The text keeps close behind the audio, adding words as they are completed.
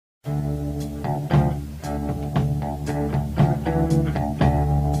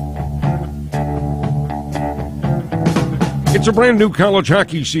It's a brand new college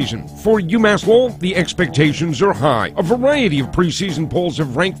hockey season. For UMass Lowell, the expectations are high. A variety of preseason polls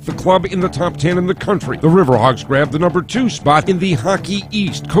have ranked the club in the top 10 in the country. The Riverhawks grabbed the number 2 spot in the Hockey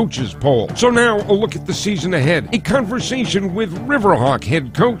East coaches poll. So now a look at the season ahead. A conversation with Riverhawk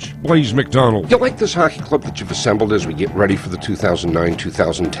head coach Blaise MacDonald. You like this hockey club that you've assembled as we get ready for the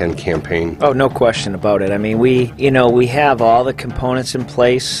 2009-2010 campaign? Oh, no question about it. I mean, we have all the components in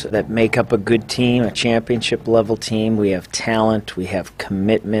place that make up a good team, a championship level team. We have talent, we have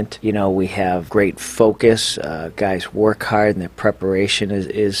commitment, we have great focus. Guys work hard and their preparation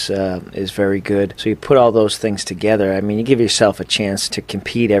is very good. So you put all those things together, I mean, you give yourself a chance to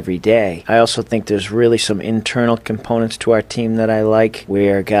compete every day. I also think there's really some internal components to our team that I like,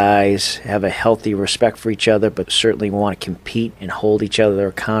 where guys have a healthy respect for each other, but certainly want to compete and hold each other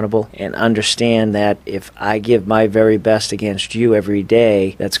accountable and understand that if I give my very best against you every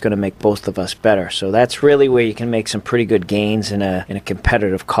day, that's going to make both of us better. So that's really where you can make some pretty good gains in a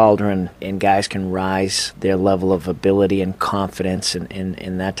competitive cauldron, and guys can rise their level of ability and confidence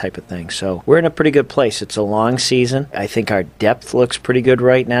and that type of thing. So we're in a pretty good place. It's a long season. I think our depth looks pretty good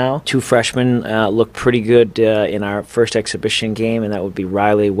right now. 2 freshmen look pretty good in our first exhibition game, and that would be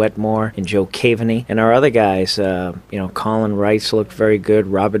Riley Wetmore and Joe Caveney. And our other guys, Colin Wrights looked very good.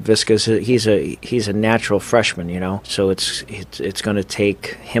 Robert Viscas, he's a natural freshman, so it's going to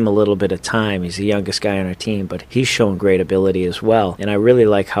take him a little bit of time. He's the youngest guy on our team, but he's shown great ability as well. And I really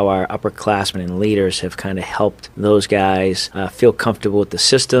like how our upperclassmen and leaders have kind of helped those guys feel comfortable with the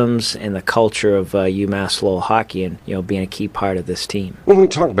systems and the culture of UMass Lowell hockey, and being a key part of this team. When we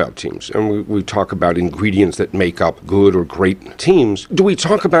talk about teams and we talk about ingredients that make up good or great teams, do we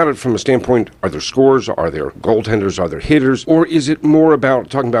talk about it from a standpoint, are there scorers, are there goaltenders, are there hitters, or is it more about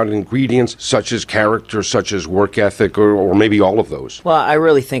talking about ingredients such as character, such as work ethic, or maybe all of those? Well, I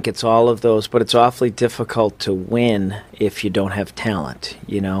really think it's all of those, but it's awfully difficult to win if you don't have talent.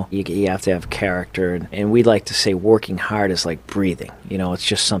 You have to have character, and we like to say working hard is like breathing. It's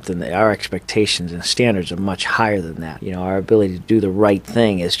just something that our expectations and standards are much higher than that. Our ability to do the right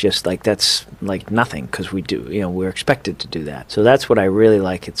thing is just like, that's like nothing, because we do, we're expected to do that. So that's what I really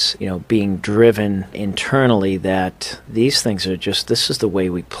like. It's, being driven internally that these things are just, this is the way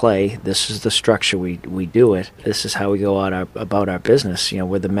we play, this is the structure we do it, this is how we go about our business.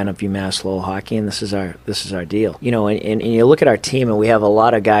 We're the men of UMass Lowell hockey, and this is our deal. And you look at our team, and we have a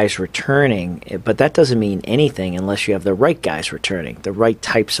lot of guys returning, but that doesn't mean anything unless you have the right guys returning, the right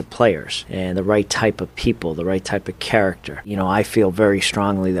types of players, and the right type of people, the right type of character. I feel very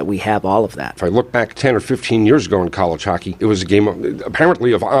strongly that we have all of that. If I look back 10 or 15 years ago in college hockey, it was a game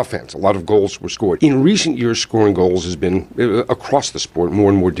apparently of offense. A lot of goals were scored. In recent years, scoring goals has been, across the sport, more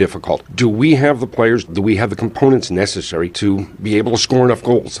and more difficult. Do we have the players, do we have the components necessary to be able to score enough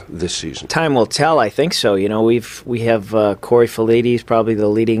goals this season? Time will tell. I think so. We have Corey Felides, probably the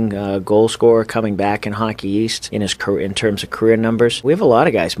leading goal scorer coming back in Hockey East in terms of career numbers. We have a lot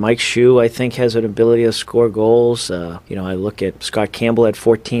of guys. Mike Shue, I think, has an ability to score goals. I look at Scott Campbell had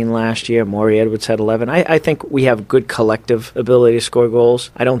 14 last year. Maury Edwards had 11. I think we have good collective ability to score goals.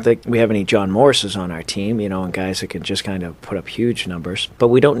 I don't think we have any John Morrises on our team, and guys that can just kind of put up huge numbers. But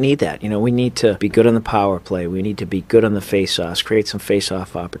we don't need that. We need to be good on the power play. We need to be good on the face-offs, create some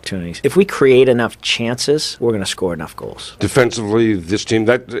face-off opportunities. If we create enough chances, we're going to score enough goals. Defensively, this team,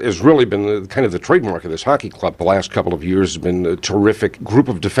 that has really been kind of the trademark of this hockey club. The last couple of years has been a terrific group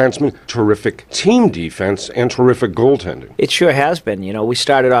of defensemen, terrific team defense, and terrific goaltending. It sure has been. We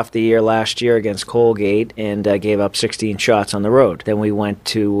started off the year last year against Colgate and gave up 16 shots on the road. Then we went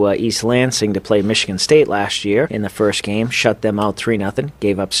to East Lansing to play Michigan State last year in the first game, shut them out 3-0,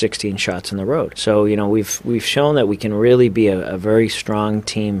 gave up 16 shots on the road. So, we've shown that we can really be a very strong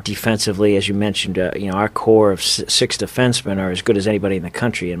team defensively. As you mentioned, our core of 6 defensemen are as good as anybody in the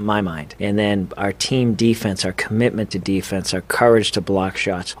country, in my mind. And then our team defense, our commitment to defense, our courage to block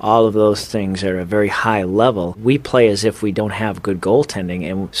shots, all of those things are at a very high level. We play as if we don't have good goaltending,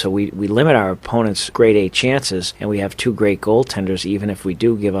 and so we limit our opponents' grade A chances, and we have 2 great goaltenders. Even if we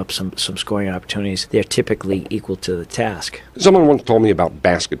do give up some scoring opportunities, they're typically equal to the task. Someone once told me about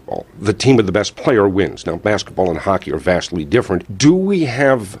basketball. The team with the best player wins. Now, basketball and hockey are vastly different. Do we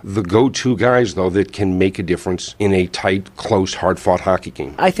have the go-to guys, though, that can make a difference in a tight, close, hard-fought hockey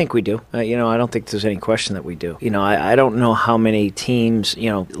game? I think we do. I don't think there's any question that we do. I don't know how many teams,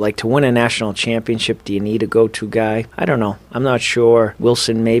 like to win a national championship, do you need a go-to guy? I don't know. I'm not sure.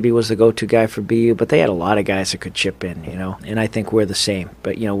 Wilson maybe was the go-to guy for BU, but they had a lot of guys that could chip in, and I think we're the same.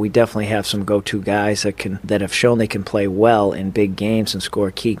 But, we definitely have some go-to guys that have shown they can play well in big games and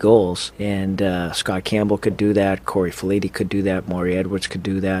score key goals. And Scott Campbell could do that. Corey Felitti could do that. Maury Edwards could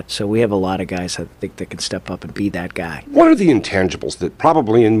do that. So we have a lot of guys I think that can step up and be that guy. What are the intangibles that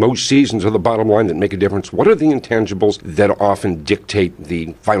probably in most seasons are the bottom line that make a difference? What are the intangibles that often dictate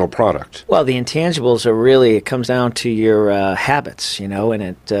the final product? Well, the intangibles are really, it comes down to your habits,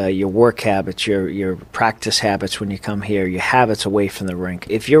 and your work habits, your practice habits when you come here, your habits away from the rink.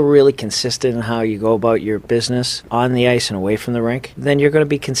 If you're really consistent in how you go about your business on the ice and away from the rink, then you're going to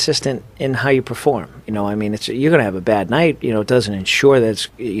be consistent in how you perform. You're going to have a bad night. It doesn't ensure that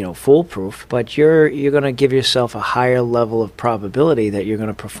it's foolproof, but you're going to give yourself a higher level of probability that you're going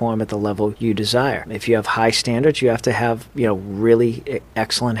to perform at the level you desire. If you have high standards, you have to have really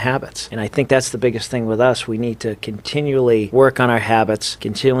excellent habits, and I think that's the biggest thing with us. We need to continually work on our habits,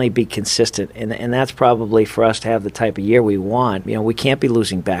 continually be consistent, and that's probably for us to have the type of year we want. We can't be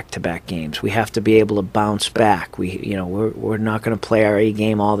losing back-to-back games. We have to be able to bounce back. We're not going to play our A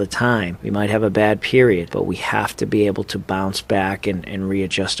game all the time. We might have a bad period, but we have to be able to bounce back and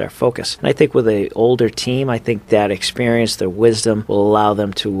readjust our focus. And I think with an older team, I think that experience, their wisdom, will allow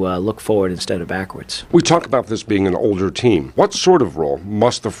them to look forward instead of backwards. We talk about this being an older team. What sort of role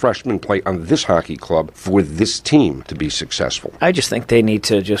must the freshmen play on this hockey club for this team to be successful? I just think they need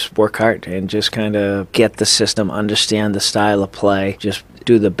to just work hard and just kind of get the system, understand the style of play, just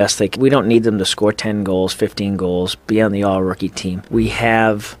do the best they can. We don't need them to score 10 goals, 15 goals, be on the all-rookie team. We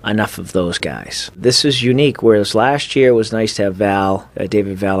have enough of those guys. This is unique, whereas last year it was nice to have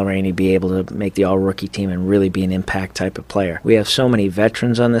David Valerini, be able to make the all-rookie team and really be an impact type of player. We have so many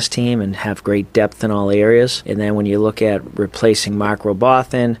veterans on this team and have great depth in all areas. And then when you look at replacing Mark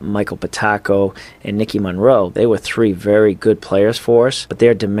Robothan, Michael Patako, and Nicky Monroe, they were three very good players for us, but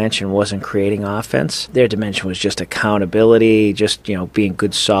their dimension wasn't creating offense. Their dimension was just accountability, just, being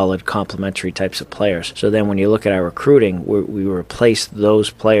good, solid, complementary types of players. So then when you look at our recruiting, we replaced those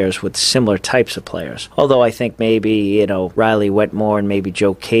players with similar types of players. Although I think maybe, Riley Wetmore and maybe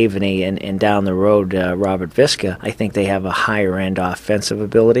Joe Caveney and down the road, Robert Viska, I think they have a higher end offensive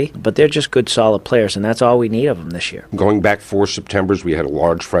ability, but they're just good, solid players, and that's all we need of them this year. Going back 4 Septembers, we had a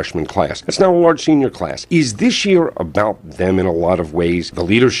large freshman class. It's now a large senior class. Is this year about them in a lot of ways? The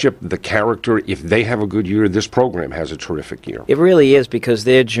leadership, the character, if they have a good year, this program has a terrific year. It really is, because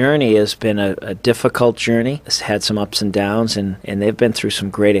their journey has been a difficult journey. It's had some ups and downs, and they've been through some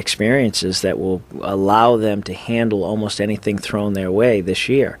great experiences that will allow them to handle almost anything thrown their way this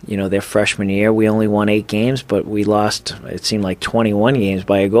year. Their freshman year, we only won 8 games, but we lost, it seemed like 21 games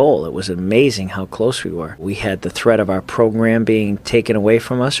by a goal. It was amazing how close we were. We had the threat of our program being taken away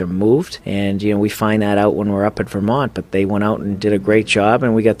from us or moved, and we find that out when we're up at Vermont, but they went out and did a great job,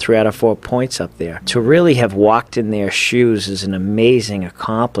 and we got 3 out of 4 points up there. To really have walked in their shoes is an amazing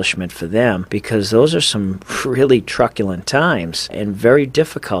accomplishment for them, because those are some really truculent times and very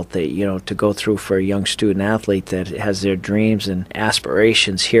difficult to go through for a young student athlete that has their dreams and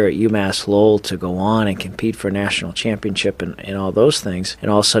aspirations here at UMass Lowell to go on and compete for a national championship and all those things, and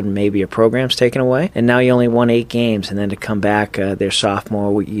all of a sudden maybe your program's taken away, and now you only won 8 games, and then to come back their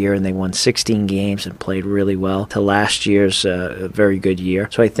sophomore year and they won 16 games and played really well, to last year's very good year.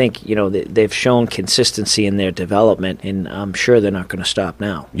 So I think they've shown consistency in their development, and I'm sure they're not going to stop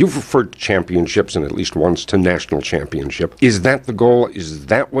now. You've referred to championships and at least once to national championship. Is that the goal? Is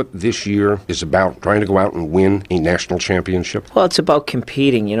that what this year is about, trying to go out and win a national championship? Well, it's about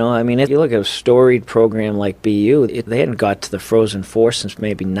competing, if you look at a storied program like BU, they hadn't got to the Frozen Four since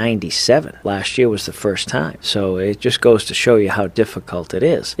maybe 97. Last year was the first time. So it just goes to show you how difficult it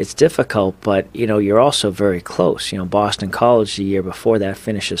is. It's difficult, but, you're also very close. Boston College the year before that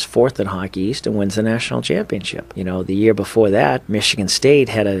finishes 4th in Hockey East and wins the national championship. The year before that, Michigan State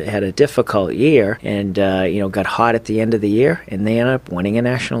had a difficult year and, got hot at the end of the year, and they ended up winning a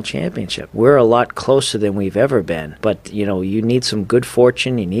national championship. We're a lot closer than we've ever been, but, you need some good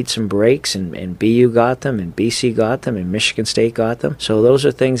fortune, you need some breaks, and BU got them, and BC got them, and Michigan State got them. So those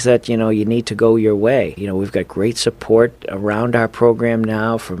are things that, you need to go your way. We've got great support around our program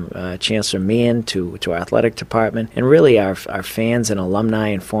now, from Chancellor Meehan to our athletic department, and really our fans and alumni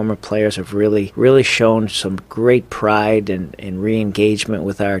and former players have really shown some great pride and engagement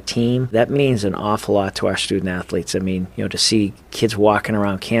with our team, that means an awful lot to our student athletes. I mean, to see kids walking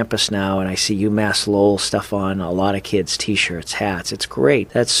around campus now, and I see UMass Lowell stuff on a lot of kids, t-shirts, hats. It's great.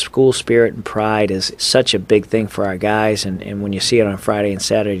 That school spirit and pride is such a big thing for our guys, and when you see it on Friday and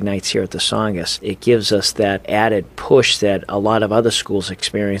Saturday nights here at the Songus, it gives us that added push that a lot of other schools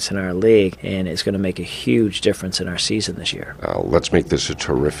experience in our league, and it's going to make a huge difference in our season this year. Let's make this a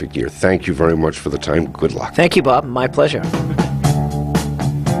terrific year. Thank you very much for the time. Good luck. Thank you, Bob. My pleasure.